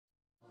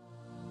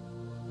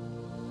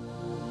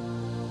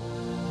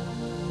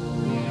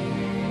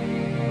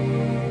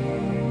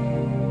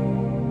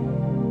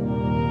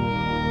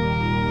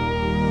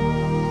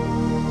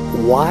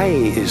why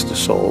is the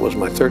soul, was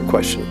my third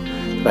question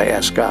that I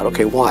asked God.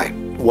 Okay, why?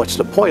 What's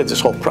the point of this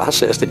whole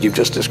process that you've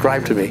just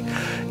described to me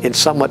in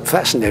somewhat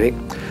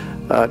fascinating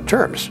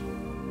terms?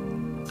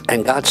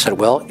 And God said,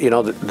 well, you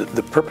know,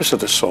 the purpose of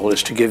the soul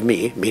is to give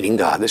me, meaning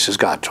God, this is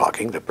God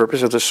talking, the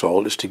purpose of the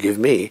soul is to give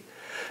me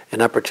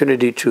an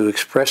opportunity to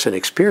express and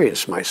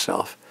experience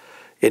myself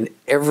in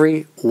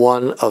every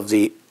one of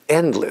the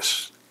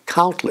endless,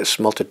 countless,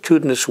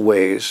 multitudinous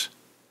ways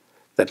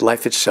that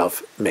life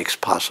itself makes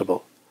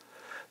possible.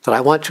 That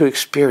I want to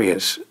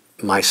experience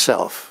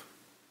myself,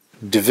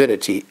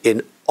 divinity,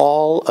 in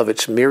all of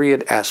its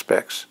myriad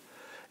aspects,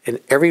 in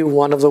every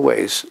one of the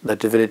ways that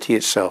divinity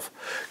itself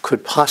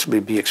could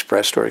possibly be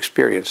expressed or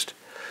experienced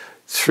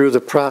through the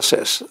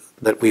process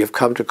that we have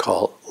come to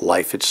call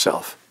life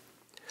itself.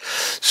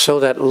 So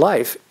that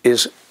life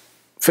is,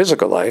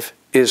 physical life,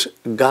 is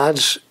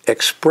God's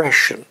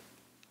expression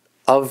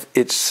of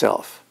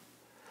itself,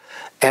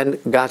 and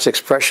God's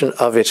expression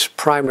of its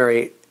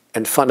primary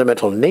and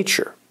fundamental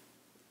nature.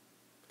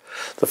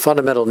 The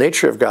fundamental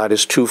nature of God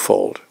is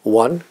twofold.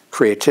 One,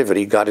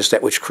 creativity. God is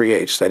that which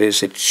creates. That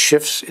is, it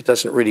shifts. It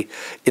doesn't really,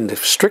 in the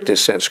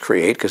strictest sense,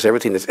 create, because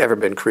everything that's ever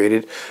been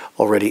created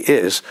already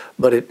is,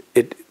 but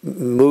it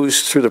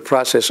moves through the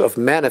process of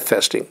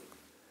manifesting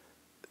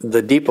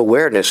the deep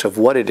awareness of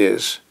what it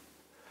is,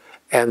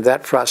 and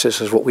that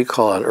process is what we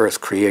call on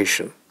earth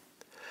creation.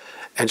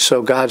 And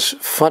so God's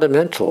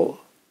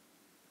fundamental,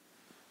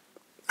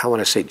 I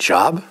want to say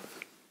job,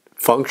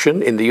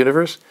 function in the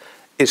universe,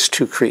 is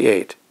to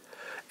create.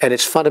 And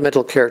its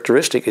fundamental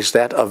characteristic is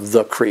that of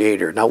the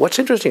Creator. Now, what's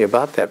interesting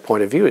about that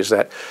point of view is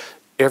that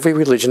every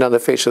religion on the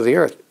face of the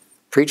earth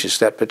preaches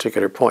that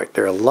particular point.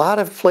 There are a lot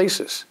of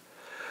places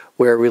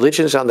where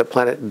religions on the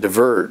planet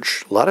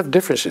diverge, a lot of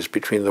differences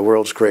between the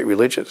world's great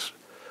religions.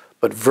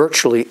 But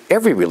virtually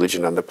every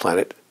religion on the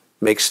planet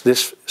makes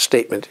this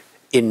statement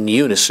in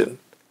unison.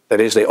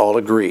 That is, they all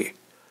agree.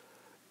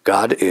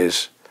 God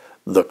is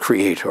the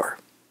Creator.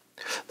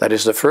 That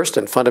is the first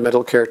and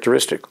fundamental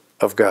characteristic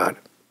of God.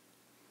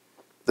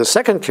 The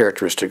second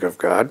characteristic of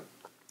God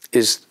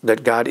is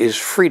that God is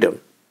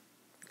freedom.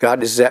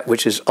 God is that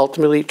which is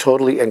ultimately,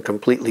 totally, and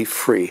completely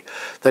free.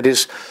 That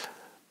is,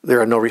 there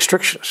are no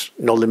restrictions,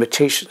 no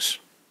limitations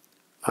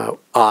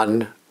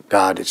on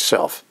God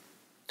itself,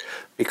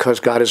 because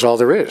God is all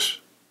there is,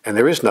 and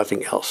there is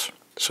nothing else.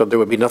 So there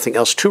would be nothing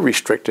else to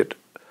restrict it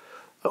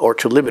or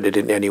to limit it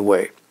in any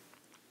way.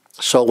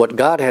 So what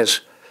God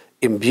has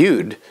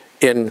imbued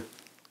in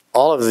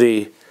all of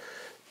the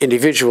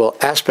individual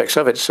aspects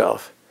of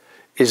itself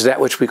is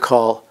that which we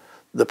call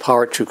the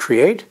power to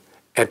create,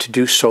 and to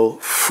do so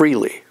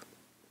freely,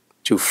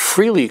 to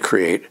freely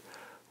create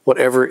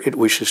whatever it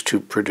wishes to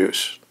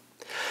produce.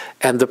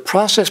 And the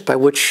process by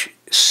which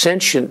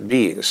sentient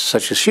beings,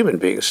 such as human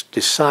beings,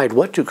 decide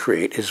what to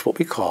create is what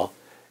we call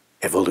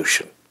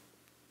evolution.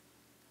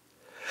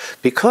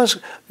 Because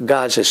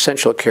God's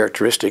essential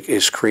characteristic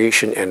is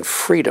creation and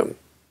freedom,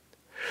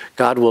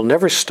 God will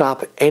never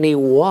stop any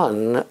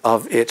one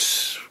of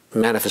its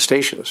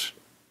manifestations.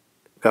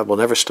 God will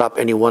never stop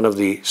any one of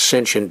the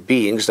sentient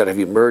beings that have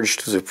emerged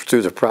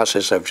through the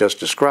process I've just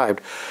described.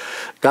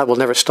 God will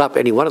never stop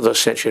any one of those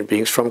sentient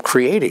beings from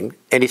creating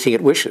anything it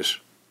wishes,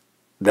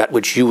 that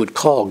which you would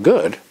call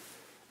good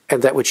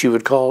and that which you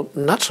would call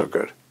not so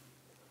good.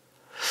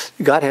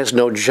 God has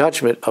no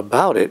judgment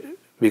about it,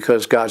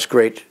 because God's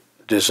great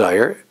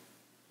desire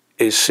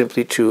is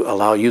simply to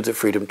allow you the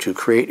freedom to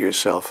create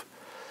yourself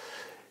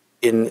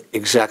in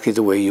exactly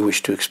the way you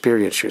wish to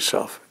experience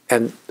yourself.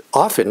 And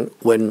often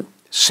when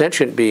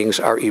sentient beings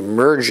are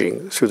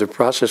emerging through the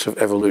process of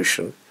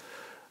evolution,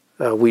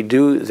 we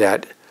do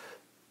that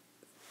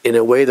in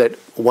a way that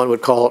one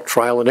would call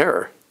trial and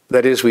error.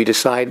 That is, we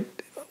decide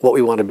what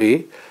we want to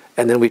be,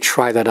 and then we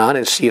try that on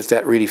and see if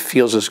that really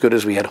feels as good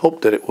as we had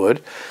hoped that it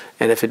would.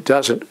 And if it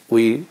doesn't,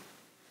 we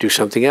do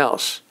something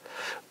else.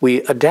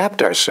 We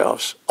adapt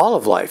ourselves. All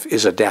of life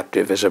is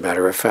adaptive, as a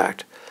matter of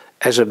fact,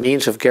 as a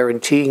means of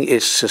guaranteeing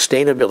its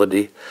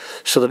sustainability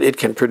so that it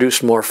can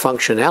produce more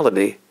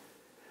functionality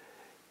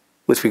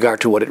with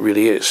regard to what it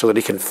really is, so that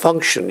it can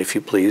function, if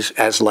you please,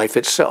 as life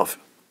itself,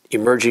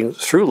 emerging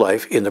through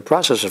life in the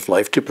process of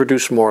life to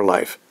produce more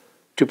life,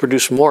 to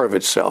produce more of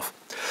itself.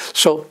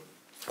 So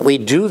we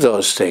do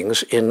those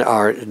things in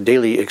our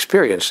daily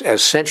experience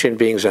as sentient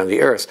beings on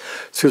the earth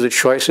through the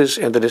choices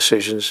and the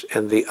decisions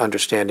and the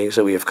understandings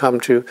that we have come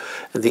to,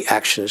 and the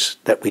actions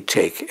that we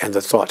take and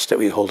the thoughts that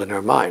we hold in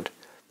our mind.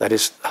 That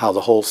is how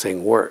the whole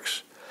thing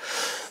works.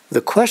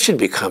 The question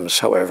becomes,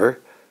 however,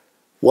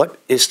 what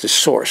is the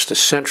source, the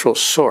central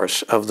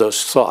source of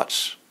those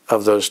thoughts,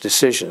 of those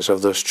decisions,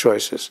 of those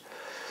choices?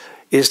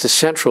 Is the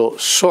central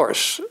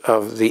source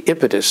of the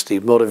impetus, the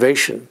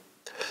motivation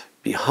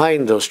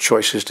behind those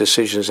choices,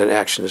 decisions, and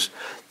actions,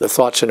 the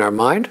thoughts in our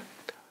mind,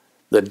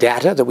 the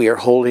data that we are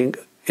holding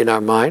in our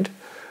mind,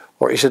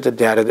 or is it the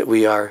data that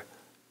we are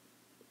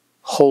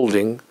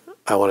holding,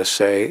 I want to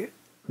say,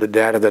 the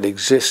data that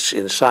exists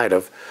inside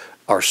of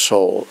our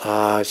soul?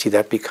 See,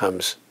 that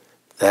becomes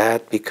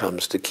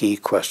the key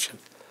question.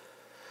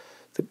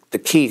 the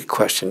key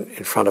question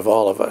in front of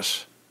all of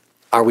us.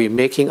 Are we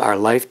making our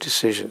life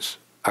decisions,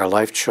 our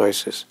life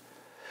choices,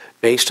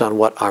 based on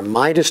what our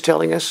mind is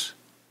telling us,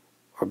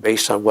 or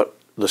based on what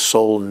the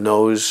soul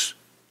knows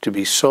to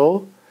be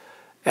so,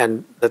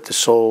 and that the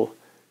soul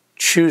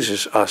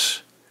chooses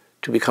us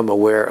to become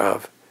aware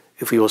of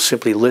if we will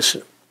simply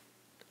listen,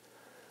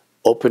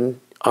 open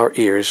our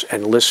ears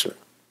and listen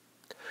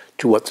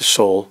to what the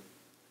soul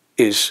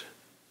is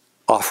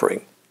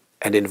offering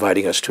and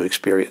inviting us to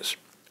experience.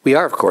 We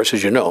are, of course,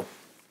 as you know,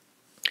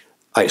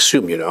 I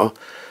assume you know,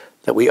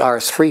 that we are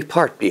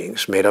three-part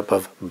beings made up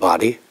of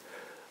body,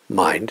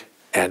 mind,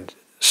 and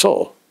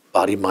soul.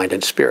 Body, mind,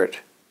 and spirit.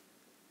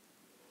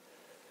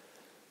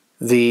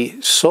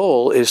 The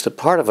soul is the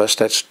part of us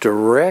that's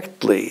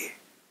directly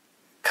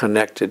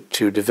connected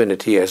to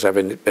divinity, as I've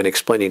been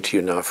explaining to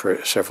you now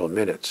for several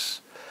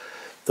minutes.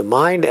 The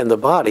mind and the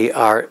body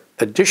are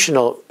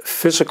additional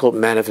physical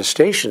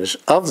manifestations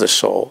of the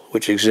soul,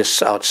 which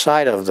exists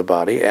outside of the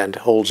body and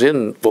holds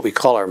in what we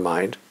call our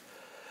mind,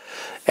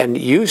 and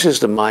uses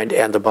the mind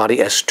and the body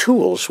as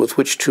tools with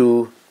which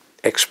to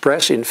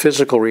express in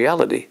physical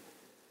reality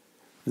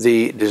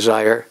the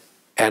desire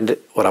and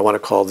what I want to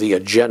call the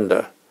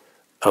agenda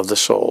of the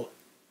soul.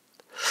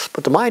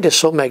 But the mind is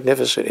so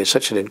magnificent. It's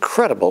such an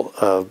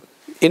incredible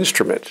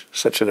instrument,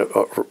 such a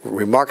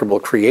remarkable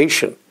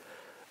creation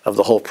of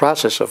the whole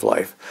process of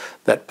life,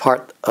 that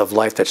part of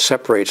life that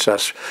separates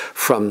us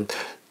from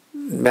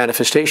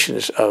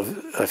manifestations of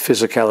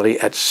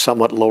physicality at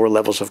somewhat lower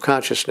levels of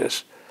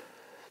consciousness.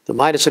 The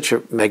mind is such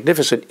a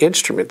magnificent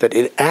instrument that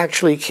it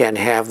actually can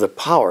have the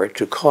power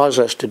to cause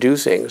us to do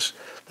things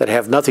that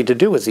have nothing to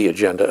do with the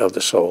agenda of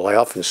the soul. I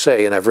often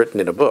say, and I've written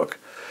in a book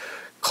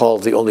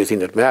called The Only Thing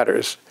That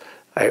Matters,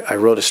 I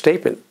wrote a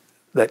statement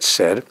that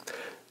said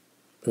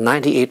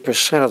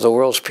 98% of the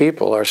world's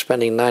people are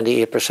spending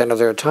 98% of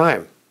their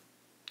time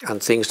on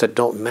things that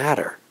don't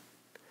matter.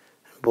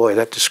 Boy,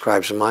 that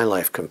describes my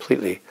life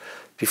completely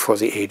before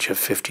the age of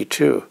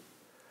 52.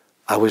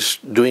 I was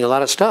doing a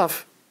lot of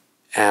stuff,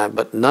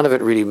 but none of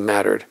it really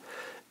mattered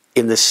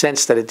in the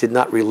sense that it did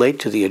not relate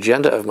to the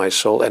agenda of my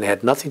soul and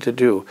had nothing to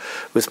do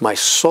with my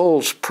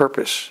soul's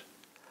purpose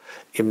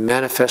in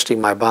manifesting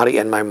my body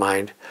and my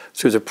mind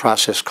through the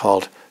process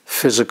called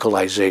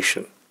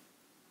physicalization.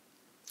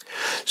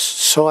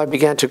 So I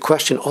began to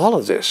question all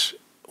of this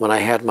when I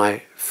had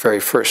my very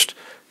first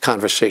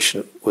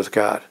conversation with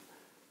God.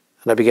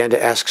 And I began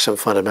to ask some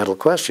fundamental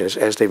questions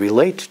as they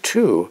relate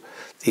to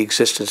the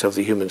existence of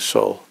the human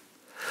soul.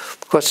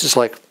 Questions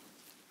like,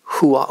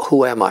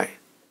 who am I?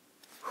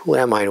 Who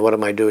am I and what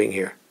am I doing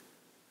here?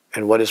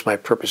 And what is my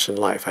purpose in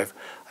life?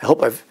 I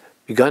hope I've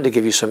begun to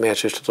give you some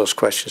answers to those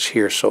questions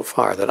here so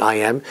far, that I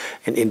am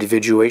an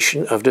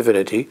individuation of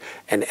divinity,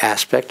 an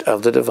aspect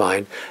of the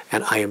divine,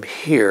 and I am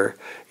here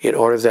in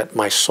order that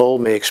my soul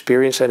may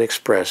experience and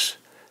express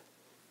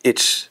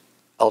its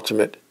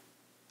ultimate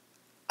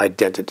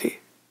identity,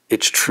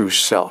 its true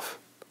self,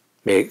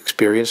 may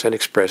experience and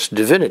express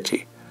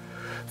divinity,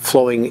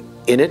 flowing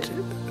in it,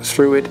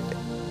 through it,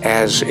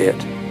 as it.